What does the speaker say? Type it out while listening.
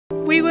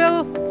We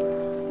will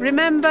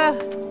remember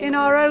in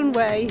our own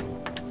way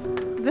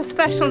the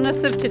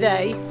specialness of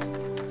today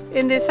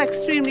in this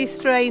extremely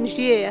strange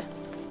year.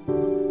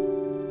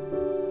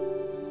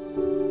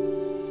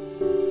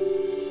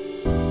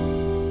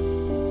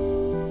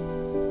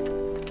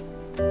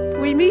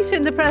 We meet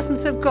in the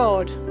presence of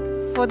God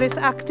for this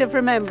act of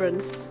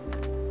remembrance.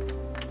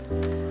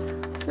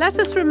 Let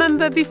us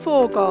remember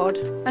before God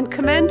and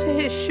commend to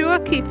his sure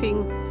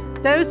keeping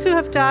those who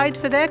have died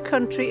for their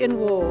country in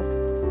war,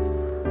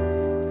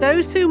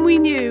 those whom we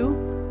knew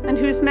and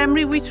whose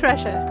memory we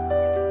treasure,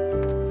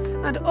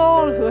 and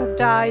all who have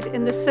died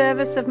in the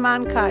service of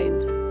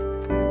mankind.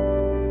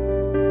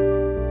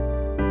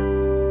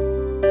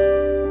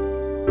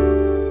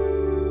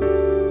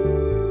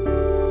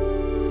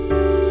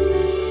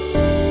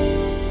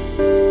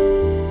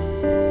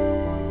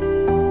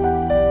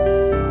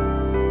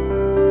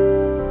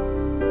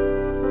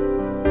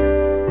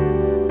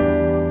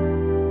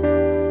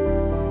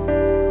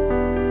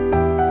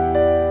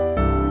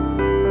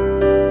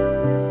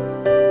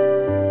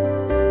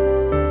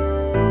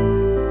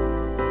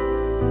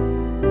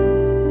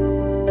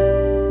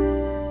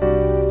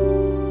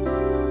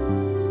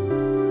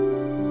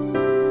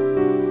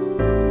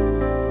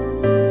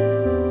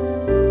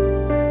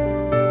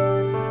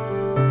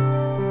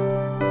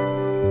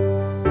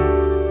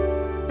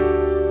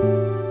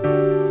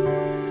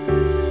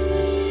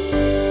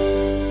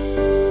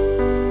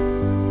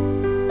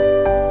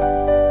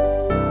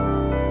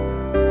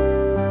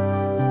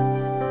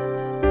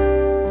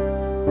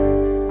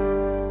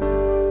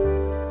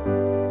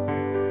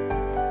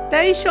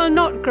 They shall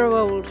not grow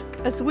old,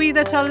 as we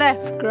that are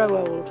left grow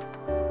old.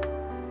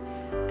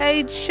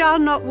 Age shall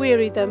not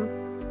weary them,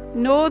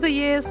 nor the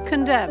years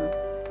condemn.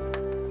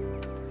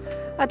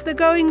 At the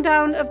going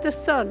down of the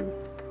sun,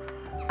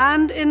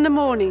 and in the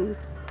morning,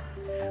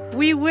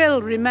 we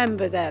will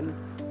remember them.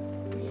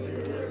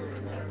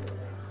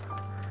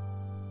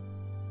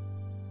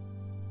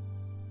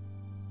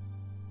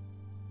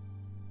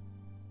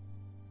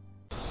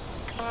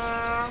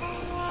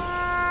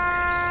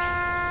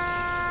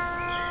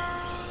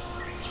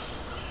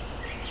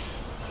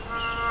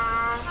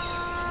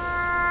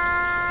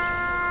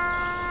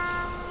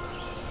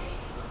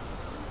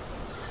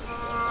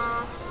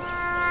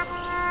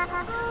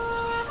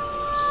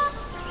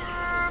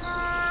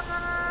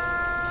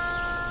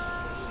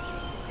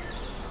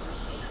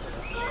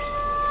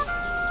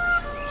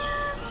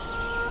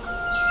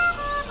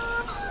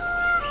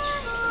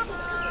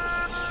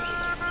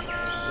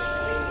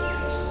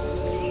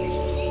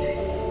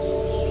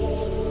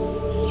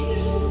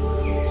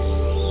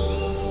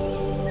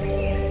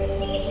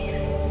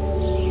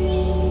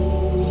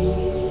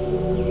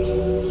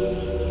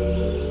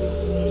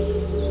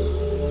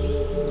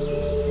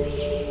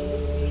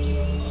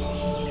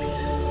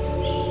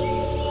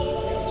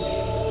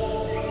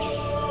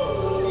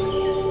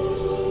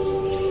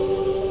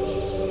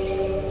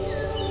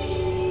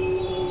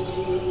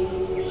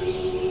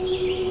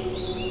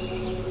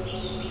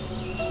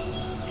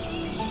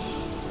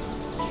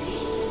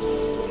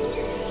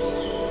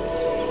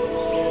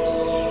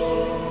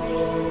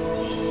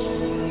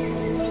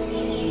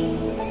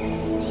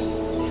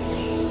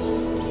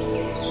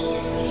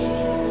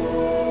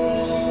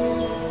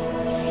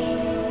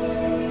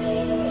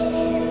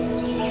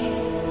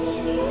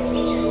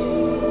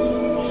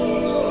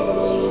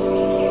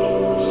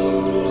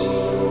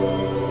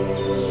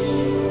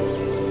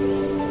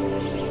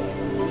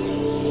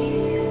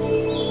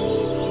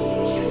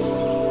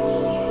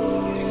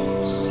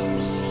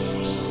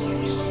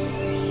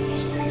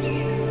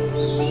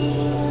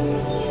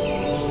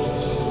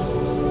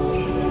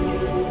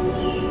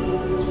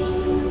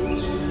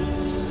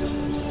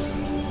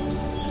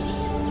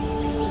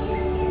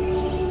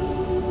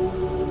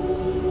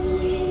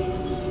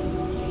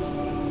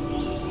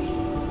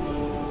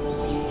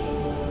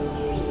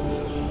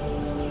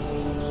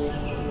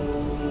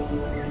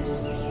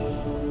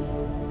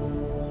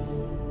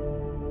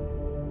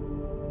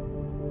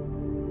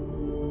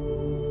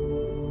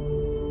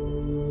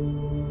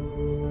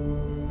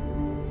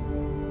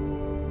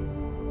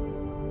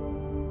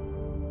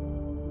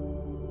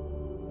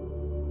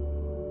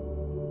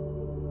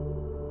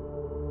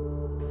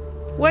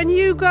 When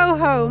you go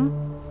home,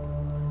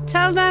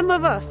 tell them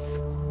of us,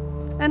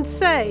 and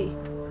say,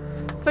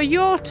 for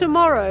your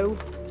tomorrow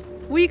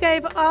we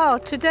gave our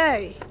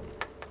today.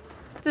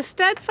 The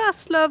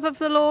steadfast love of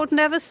the Lord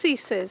never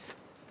ceases.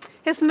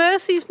 His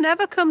mercies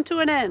never come to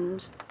an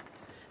end.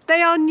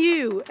 They are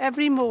new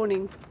every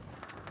morning.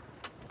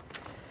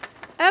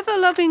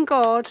 Ever-loving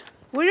God,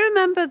 we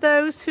remember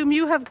those whom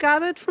you have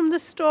gathered from the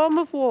storm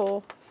of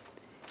war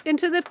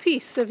into the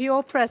peace of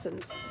your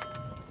presence.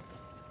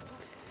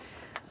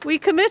 We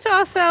commit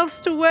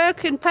ourselves to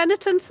work in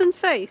penitence and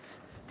faith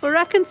for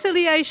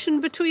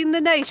reconciliation between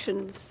the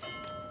nations,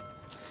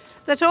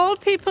 that all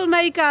people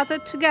may gather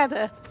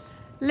together,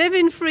 live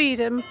in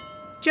freedom,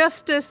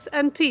 justice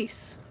and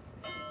peace.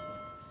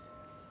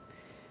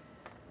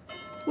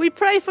 We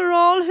pray for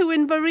all who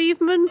in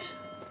bereavement,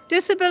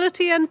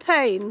 disability and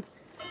pain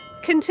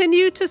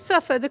continue to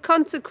suffer the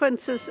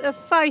consequences of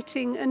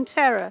fighting and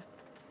terror.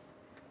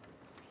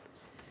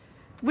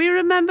 We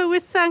remember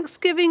with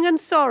thanksgiving and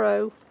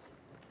sorrow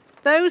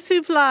those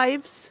whose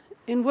lives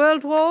in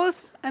world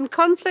wars and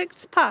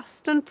conflicts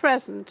past and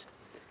present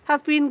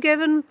have been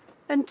given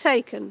and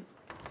taken.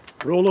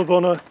 Roll of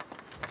Honour,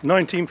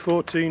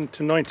 1914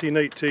 to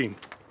 1918.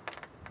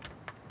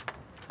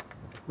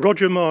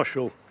 Roger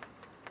Marshall.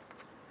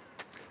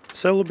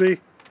 Selby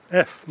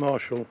F.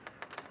 Marshall.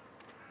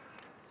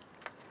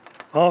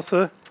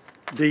 Arthur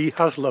D.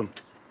 Haslam.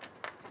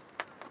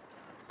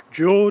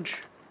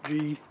 George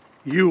G.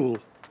 Ewell.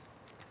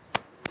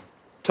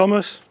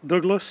 Thomas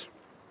Douglas.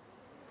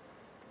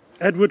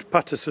 Edward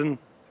Patterson.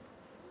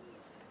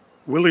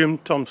 William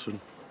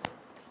Thompson.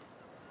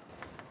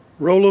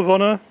 Roll of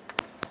Honour,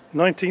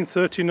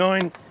 1939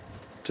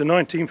 to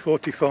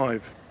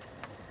 1945.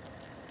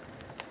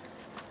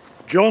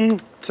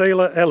 John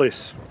Taylor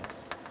Ellis.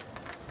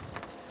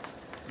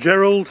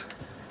 Gerald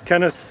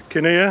Kenneth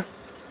Kinnear.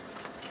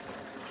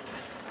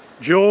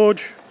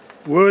 George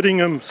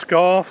Wordingham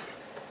Scarf.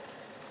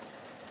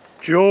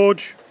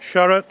 George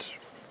Sharratt.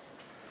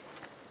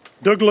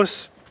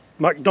 Douglas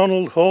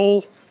MacDonald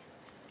Hall.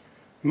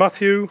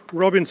 Matthew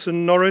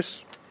Robinson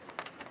Norris.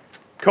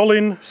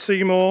 Colin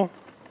Seymour.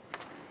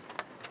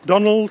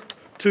 Donald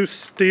To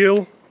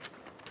Steele.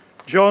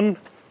 John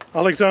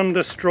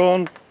Alexander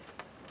Strawn.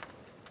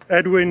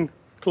 Edwin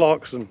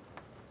Clarkson.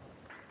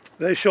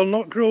 They shall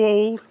not grow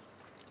old,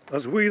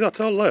 as we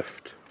that are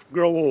left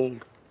grow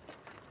old.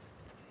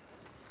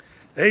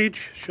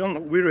 Age shall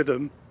not weary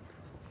them,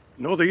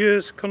 nor the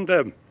years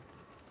condemn.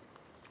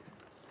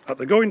 At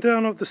the going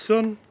down of the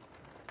sun,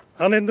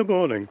 and in the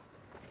morning,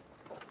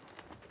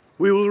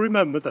 we will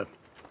remember them.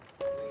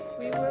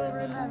 We will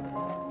remember.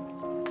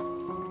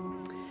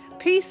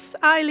 Peace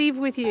I leave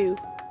with you.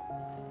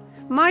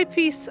 My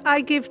peace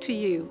I give to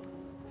you.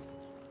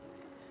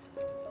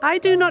 I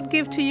do not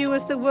give to you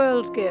as the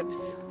world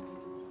gives.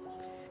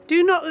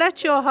 Do not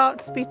let your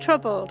hearts be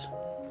troubled,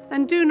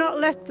 and do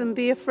not let them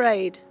be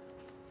afraid.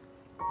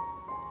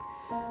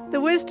 The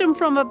wisdom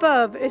from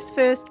above is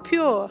first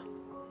pure,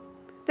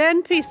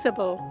 then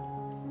peaceable,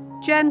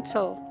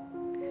 gentle,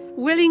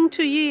 willing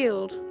to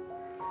yield,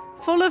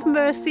 full of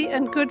mercy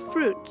and good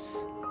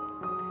fruits,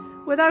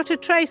 without a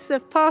trace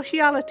of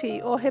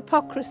partiality or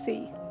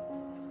hypocrisy.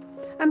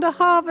 And a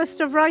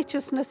harvest of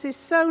righteousness is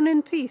sown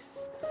in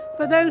peace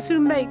for those who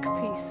make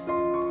peace.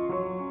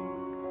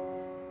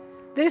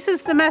 This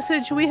is the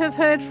message we have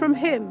heard from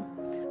him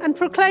and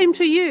proclaim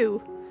to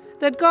you,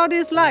 that God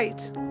is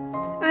light,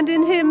 and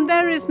in him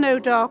there is no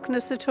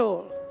darkness at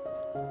all.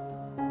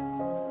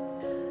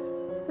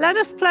 Let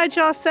us pledge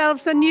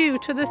ourselves anew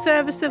to the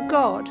service of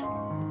God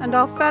and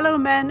our fellow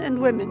men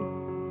and women,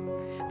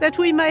 that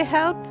we may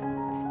help,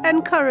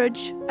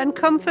 encourage and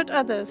comfort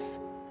others,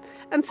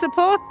 and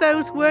support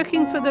those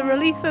working for the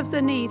relief of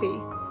the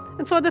needy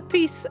and for the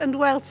peace and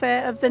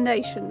welfare of the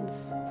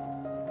nations.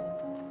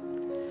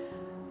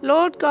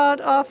 Lord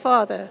God, our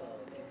Father,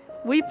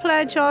 we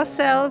pledge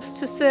ourselves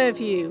to serve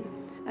you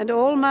and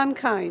all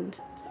mankind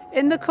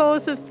in the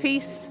cause of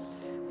peace,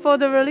 for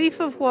the relief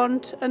of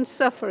want and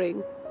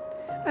suffering,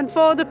 and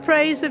for the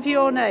praise of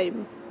your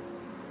name.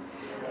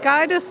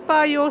 Guide us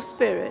by your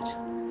Spirit.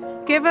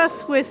 Give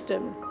us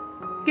wisdom.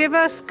 Give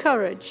us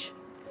courage.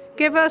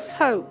 Give us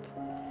hope.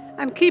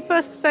 And keep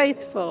us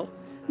faithful,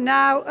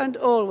 now and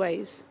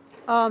always.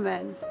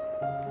 Amen.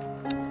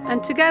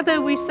 And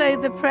together we say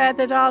the prayer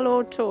that our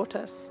Lord taught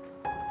us.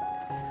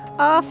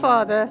 Our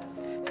Father,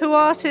 who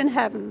art in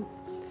heaven,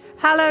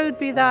 hallowed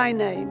be thy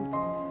name.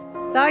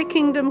 Thy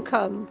kingdom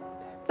come,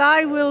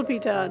 thy will be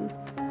done,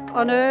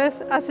 on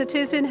earth as it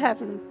is in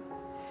heaven.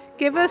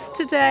 Give us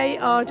today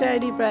our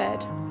daily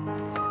bread.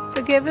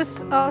 Forgive us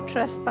our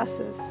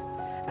trespasses,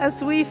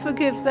 as we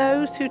forgive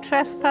those who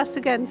trespass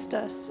against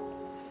us.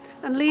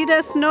 And lead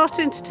us not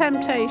into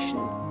temptation,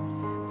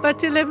 but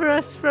deliver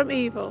us from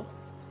evil.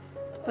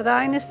 For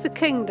thine is the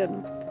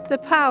kingdom, the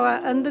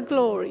power and the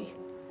glory,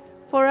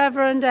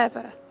 forever and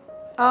ever.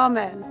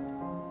 Amen.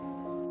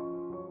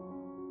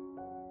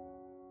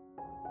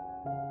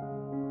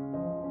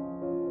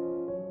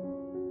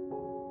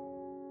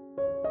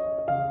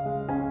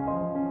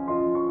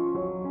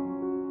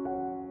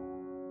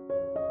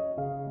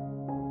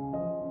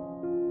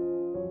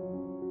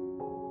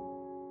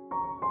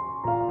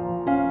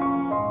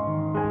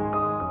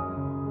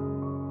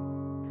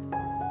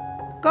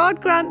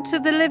 God grant to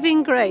the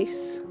living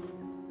grace,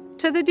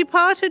 to the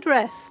departed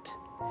rest,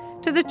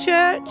 to the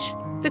Church,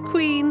 the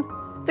Queen,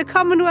 the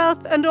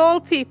Commonwealth and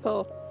all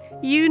people,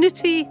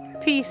 unity,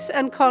 peace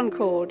and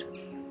concord.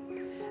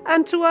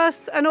 And to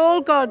us and all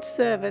God's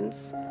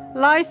servants,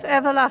 life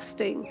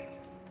everlasting.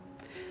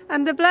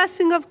 And the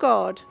blessing of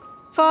God,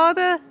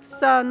 Father,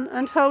 Son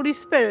and Holy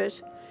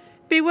Spirit,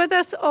 be with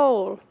us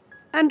all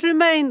and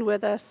remain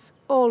with us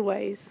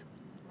always.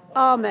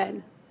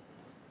 Amen.